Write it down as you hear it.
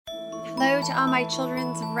Hello to all my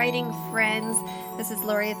children's writing friends. This is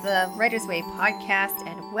Lori at the Writer's Way podcast,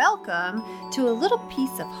 and welcome to a little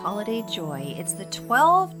piece of holiday joy. It's the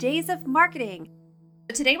 12 days of marketing.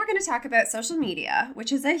 Today we're going to talk about social media,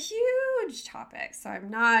 which is a huge topic. So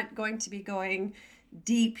I'm not going to be going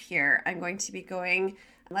deep here. I'm going to be going,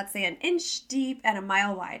 let's say, an inch deep and a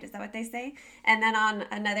mile wide. Is that what they say? And then on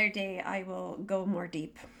another day, I will go more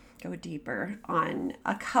deep. Go deeper on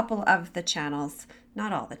a couple of the channels,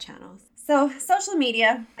 not all the channels. So social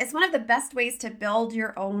media is one of the best ways to build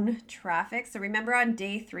your own traffic. So remember on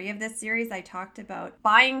day 3 of this series, I talked about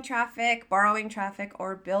buying traffic, borrowing traffic,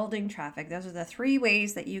 or building traffic. Those are the 3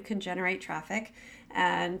 ways that you can generate traffic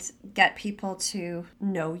and get people to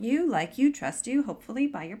know you, like you, trust you, hopefully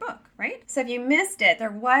buy your book, right? So if you missed it,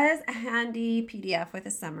 there was a handy PDF with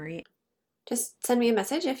a summary. Just send me a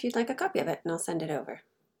message if you'd like a copy of it and I'll send it over.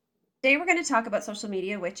 Today we're going to talk about social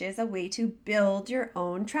media, which is a way to build your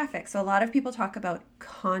own traffic. So a lot of people talk about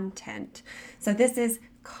content. So this is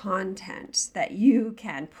content that you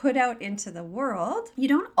can put out into the world. You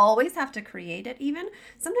don't always have to create it even.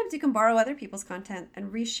 Sometimes you can borrow other people's content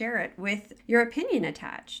and reshare it with your opinion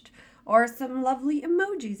attached, or some lovely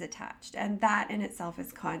emojis attached, and that in itself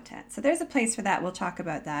is content. So there's a place for that. We'll talk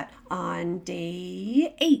about that on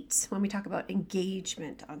day 8 when we talk about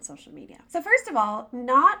engagement on social media. So first of all,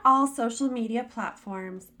 not all social media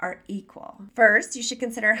platforms are equal. First, you should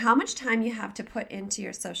consider how much time you have to put into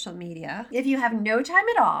your social media. If you have no time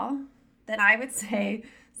at all, then I would say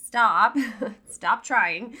stop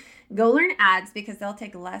trying. Go learn ads because they'll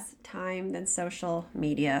take less time than social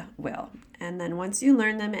media will. And then once you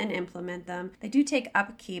learn them and implement them, they do take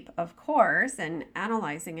upkeep, of course, and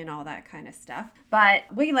analyzing and all that kind of stuff,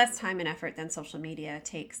 but way less time and effort than social media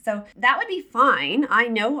takes. So that would be fine. I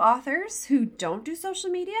know authors who don't do social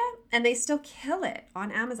media and they still kill it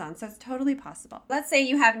on Amazon. So it's totally possible. Let's say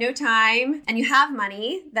you have no time and you have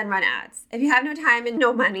money, then run ads. If you have no time and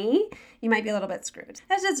no money, you might be a little bit screwed.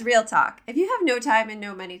 That's just real talk. If you have no time and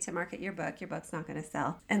no money to market your book's not going to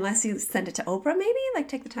sell. Unless you send it to Oprah, maybe? Like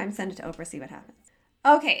take the time, send it to Oprah, see what happens.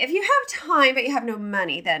 Okay, if you have time but you have no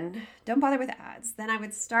money, then don't bother with ads. Then I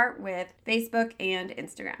would start with Facebook and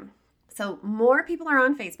Instagram. So more people are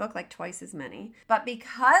on Facebook, like twice as many. But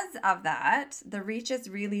because of that, the reach is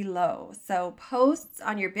really low. So posts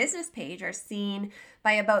on your business page are seen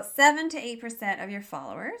by about 7 to 8% of your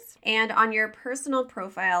followers. And on your personal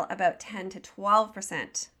profile, about 10 to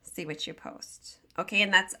 12% see what you post. Okay,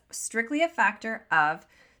 and that's strictly a factor of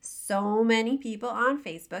so many people on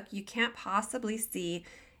Facebook. You can't possibly see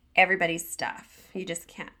everybody's stuff. You just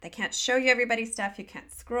can't. They can't show you everybody's stuff. You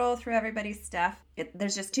can't scroll through everybody's stuff.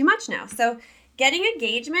 There's just too much now. So getting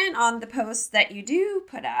engagement on the posts that you do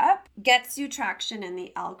put up gets you traction in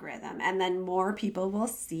the algorithm, and then more people will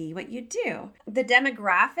see what you do. The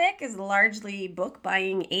demographic is largely book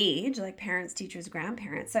buying age, like parents, teachers,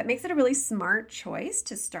 grandparents. So it makes it a really smart choice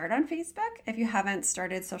to start on Facebook if you haven't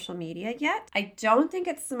started social media yet. I don't think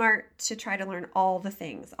it's smart to try to learn all the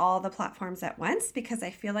things, all the platforms at once, because I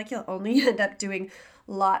feel like you'll only end up doing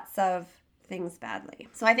lots of things badly.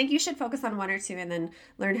 So I think you should focus on 1 or 2 and then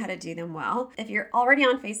learn how to do them well. If you're already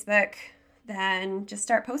on Facebook, then just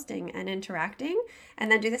start posting and interacting,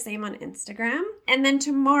 and then do the same on Instagram. And then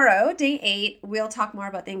tomorrow, day 8, we'll talk more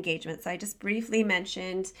about the engagement. So I just briefly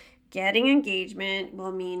mentioned getting engagement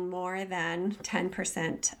will mean more than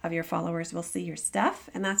 10% of your followers will see your stuff,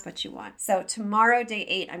 and that's what you want. So tomorrow, day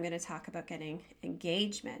 8, I'm going to talk about getting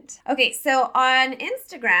engagement. Okay, so on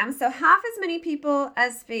Instagram, so half as many people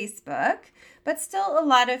as Facebook, but still a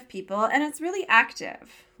lot of people, and it's really active,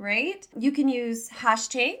 right? You can use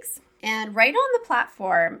hashtags. And right on the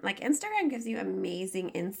platform, like Instagram gives you amazing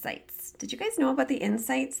insights. Did you guys know about the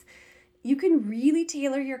insights? You can really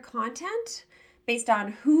tailor your content based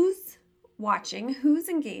on who's watching, who's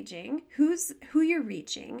engaging, who you're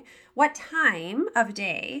reaching, what time of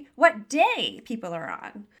day, what day people are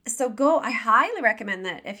on. So I highly recommend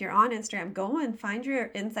that if you're on Instagram, go and find your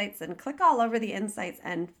insights and click all over the insights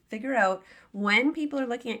and figure out when people are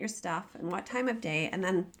looking at your stuff and what time of day, and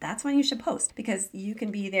then that's when you should post, because you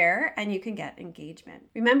can be there and you can get engagement.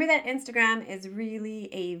 Remember that Instagram is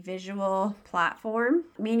really a visual platform,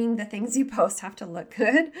 meaning the things you post have to look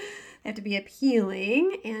good. They have to be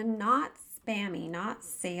appealing and not spammy, not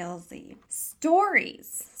salesy.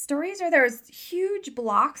 Stories are those huge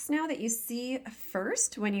blocks now that you see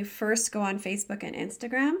first when you first go on Facebook and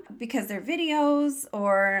Instagram, because they're videos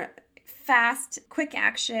or fast, quick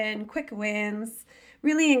action, quick wins,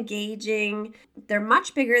 really engaging. They're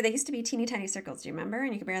much bigger. They used to be teeny tiny circles, do you remember?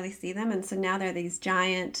 And you could barely see them. And so now they're these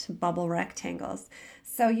giant bubble rectangles.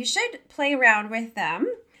 So you should play around with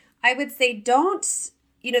them. I would say don't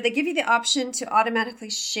they give you the option to automatically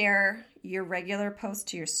share your regular post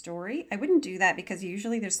to your story. I wouldn't do that because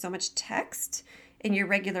usually there's so much text in your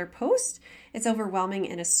regular post. It's overwhelming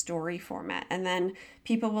in a story format. And then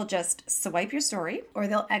people will just swipe your story or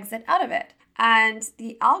they'll exit out of it. And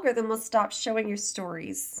the algorithm will stop showing your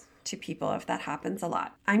stories to people if that happens a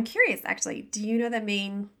lot. I'm curious, actually, do you know the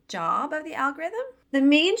main job of the algorithm? The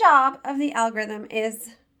main job of the algorithm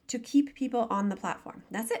is to keep people on the platform.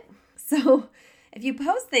 That's it. So if you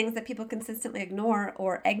post things that people consistently ignore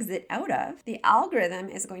or exit out of, the algorithm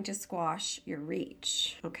is going to squash your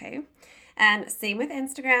reach, okay? And same with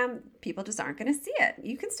Instagram, people just aren't going to see it.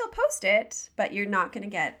 You can still post it, but you're not going to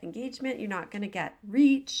get engagement, you're not going to get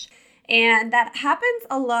reach. And that happens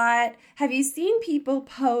a lot. Have you seen people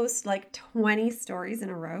post like 20 stories in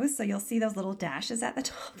a row? So you'll see those little dashes at the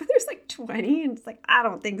top. There's like 20 and it's like, I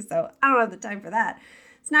don't think so. I don't have the time for that.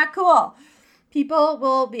 It's not cool. People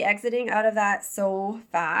will be exiting out of that so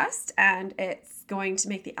fast and it's going to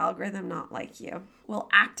make the algorithm not like you. Will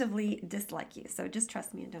actively dislike you. So just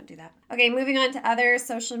trust me and don't do that. Okay, moving on to other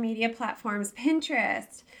social media platforms.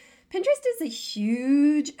 Pinterest. Pinterest is a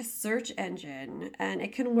huge search engine and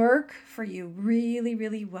it can work for you really,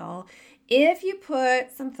 really well if you put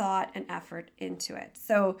some thought and effort into it.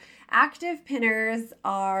 So active pinners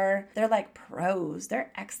they're like pros,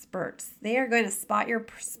 they're experts. They are going to spot your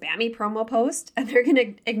spammy promo post and they're going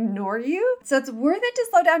to ignore you. So it's worth it to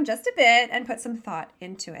slow down just a bit and put some thought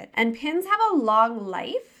into it. And pins have a long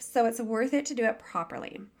life, so it's worth it to do it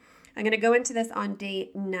properly. I'm going to go into this on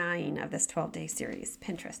day 9 of this 12-day series,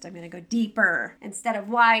 Pinterest. I'm going to go deeper instead of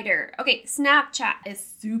wider. Okay, Snapchat is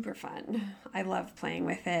super fun. I love playing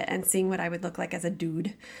with it and seeing what I would look like as a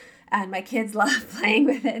dude. And my kids love playing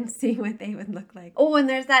with it and seeing what they would look like. Oh, and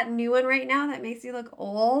there's that new one right now that makes you look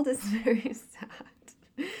old. It's very sad.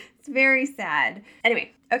 It's very sad.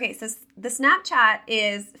 Anyway, okay, so the Snapchat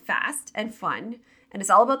is fast and fun, and it's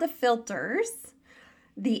all about the filters.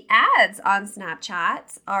 The ads on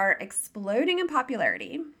Snapchat are exploding in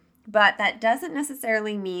popularity, but that doesn't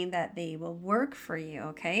necessarily mean that they will work for you,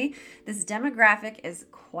 okay? This demographic is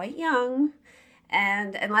quite young,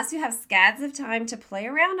 and unless you have scads of time to play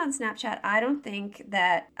around on Snapchat, I don't think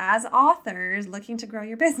that as authors looking to grow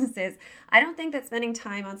your businesses, I don't think that spending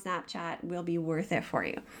time on Snapchat will be worth it for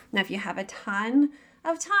you. Now, if you have a ton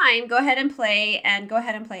of time, go ahead and play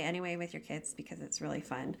anyway with your kids because it's really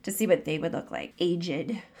fun to see what they would look like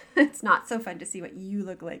aged. It's not so fun to see what you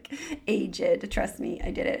look like aged. Trust me, I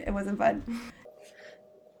did it. It wasn't fun.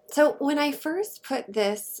 So when I first put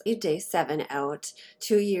this day 7 out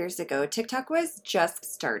 2 years ago, TikTok was just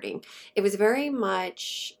starting. It was very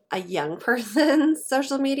much a young person's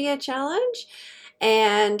social media challenge.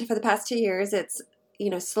 And for the past 2 years, it's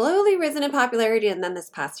slowly risen in popularity, and then this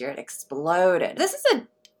past year it exploded. This is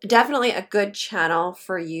definitely a good channel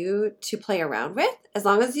for you to play around with, as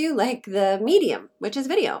long as you like the medium, which is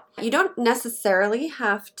video. You don't necessarily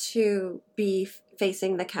have to be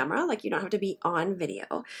facing the camera, like you don't have to be on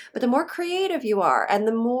video, but the more creative you are and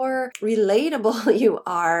the more relatable you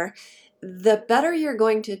are, the better you're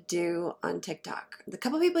going to do on TikTok. The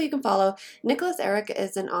couple people you can follow, Nicholas Eric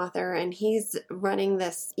is an author and he's running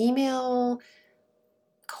this email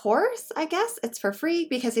course, I guess. It's for free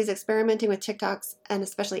because he's experimenting with TikToks and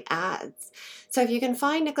especially ads. So if you can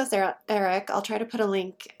find Nicholas Eric, I'll try to put a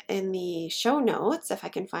link in the show notes if I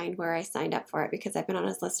can find where I signed up for it because I've been on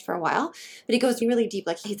his list for a while. But he goes really deep,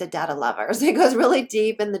 like he's a data lover. So he goes really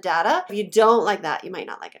deep in the data. If you don't like that, you might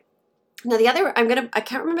not like it. Now the other, I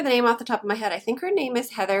can't remember the name off the top of my head. I think her name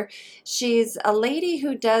is Heather. She's a lady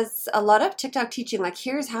who does a lot of TikTok teaching, like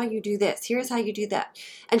here's how you do this, here's how you do that.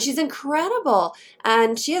 And she's incredible.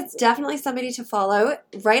 And she is definitely somebody to follow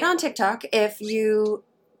right on TikTok if you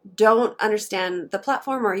don't understand the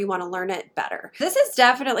platform or you want to learn it better. This is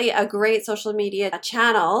definitely a great social media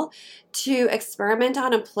channel to experiment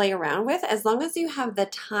on and play around with as long as you have the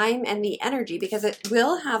time and the energy, because it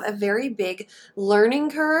will have a very big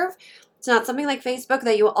learning curve. It's not something like Facebook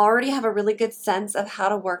that you already have a really good sense of how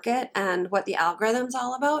to work it and what the algorithm's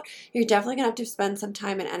all about. You're definitely going to have to spend some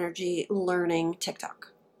time and energy learning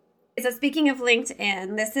TikTok. So speaking of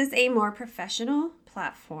LinkedIn, this is a more professional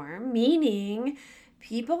platform, meaning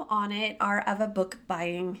people on it are of a book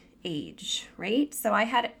buying age, right? So I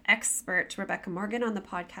had expert Rebecca Morgan on the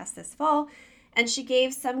podcast this fall, and she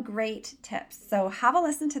gave some great tips. So have a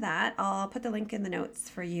listen to that. I'll put the link in the notes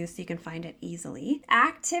for you so you can find it easily.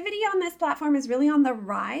 Activity on this platform is really on the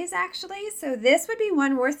rise, actually. So this would be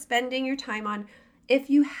one worth spending your time on if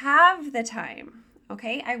you have the time,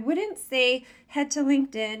 okay? I wouldn't say head to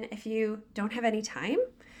LinkedIn if you don't have any time.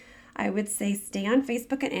 I would say stay on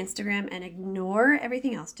Facebook and Instagram and ignore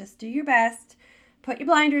everything else. Just do your best. put your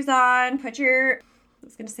blinders on, I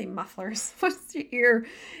was going to say mufflers. What's your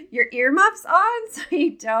earmuffs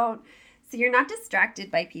on so you're not distracted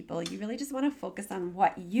by people. You really just want to focus on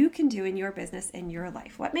what you can do in your business, in your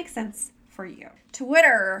life. What makes sense for you?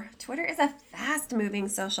 Twitter is a fast-moving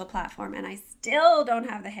social platform, and I still don't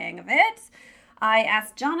have the hang of it. I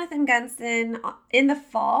asked Jonathan Gunson in the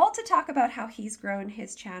fall to talk about how he's grown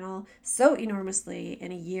his channel so enormously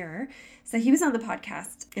in a year. So he was on the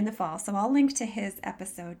podcast in the fall, so I'll link to his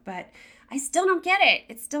episode, but I still don't get it.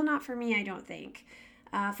 It's still not for me, I don't think.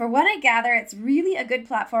 For what I gather, it's really a good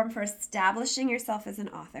platform for establishing yourself as an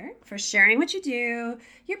author, for sharing what you do,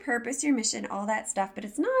 your purpose, your mission, all that stuff, but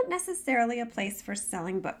it's not necessarily a place for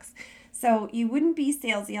selling books. So you wouldn't be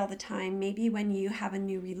salesy all the time. Maybe when you have a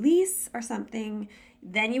new release or something,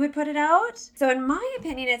 then you would put it out. So in my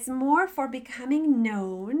opinion, it's more for becoming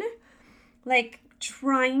known, like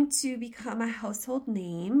trying to become a household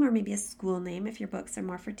name or maybe a school name if your books are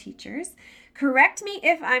more for teachers. Correct me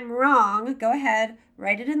if I'm wrong. Go ahead,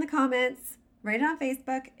 write it in the comments, write it on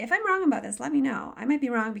Facebook. If I'm wrong about this, let me know. I might be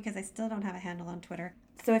wrong because I still don't have a handle on Twitter.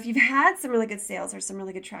 So if you've had some really good sales or some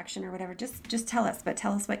really good traction or whatever, just tell us, but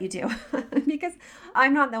tell us what you do because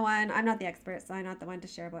I'm not the expert, so I'm not the one to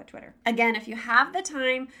share about Twitter. Again, if you have the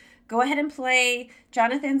time, go ahead and play.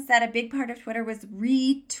 Jonathan said a big part of Twitter was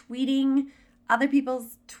retweeting other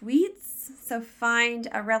people's tweets. So find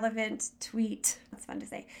a relevant tweet. That's fun to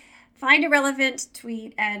say. Find a relevant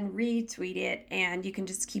tweet and retweet it, and you can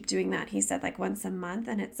just keep doing that. He said like once a month,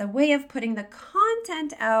 and it's a way of putting the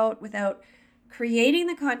content out without creating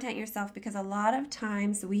the content yourself, because a lot of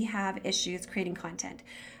times we have issues creating content.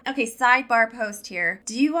 Okay, sidebar post here.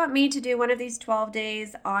 Do you want me to do one of these 12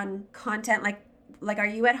 days on content? Like are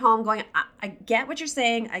you at home going, I get what you're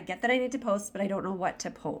saying. I get that I need to post, but I don't know what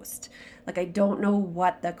to post. Like I don't know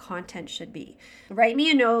what the content should be. Write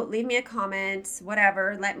me a note, leave me a comment,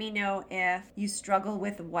 whatever. Let me know if you struggle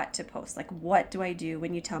with what to post. Like what do I do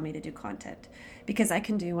when you tell me to do content? Because I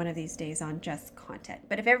can do one of these days on just content.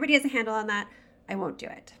 But if everybody has a handle on that, I won't do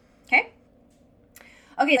it. Okay?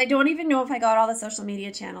 Okay, I don't even know if I got all the social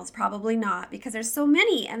media channels. Probably not, because there's so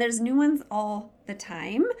many and there's new ones all the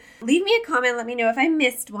time. Leave me a comment. Let me know if I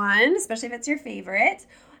missed one, especially if it's your favorite.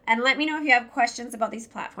 And let me know if you have questions about these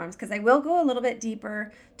platforms, because I will go a little bit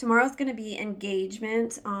deeper. Tomorrow's going to be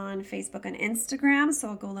engagement on Facebook and Instagram, so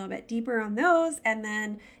I'll go a little bit deeper on those. And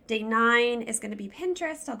then day 9 is going to be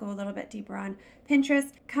Pinterest. I'll go a little bit deeper on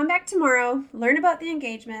Pinterest. Come back tomorrow, learn about the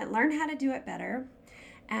engagement, learn how to do it better.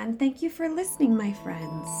 And thank you for listening, my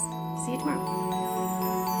friends. See you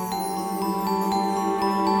tomorrow.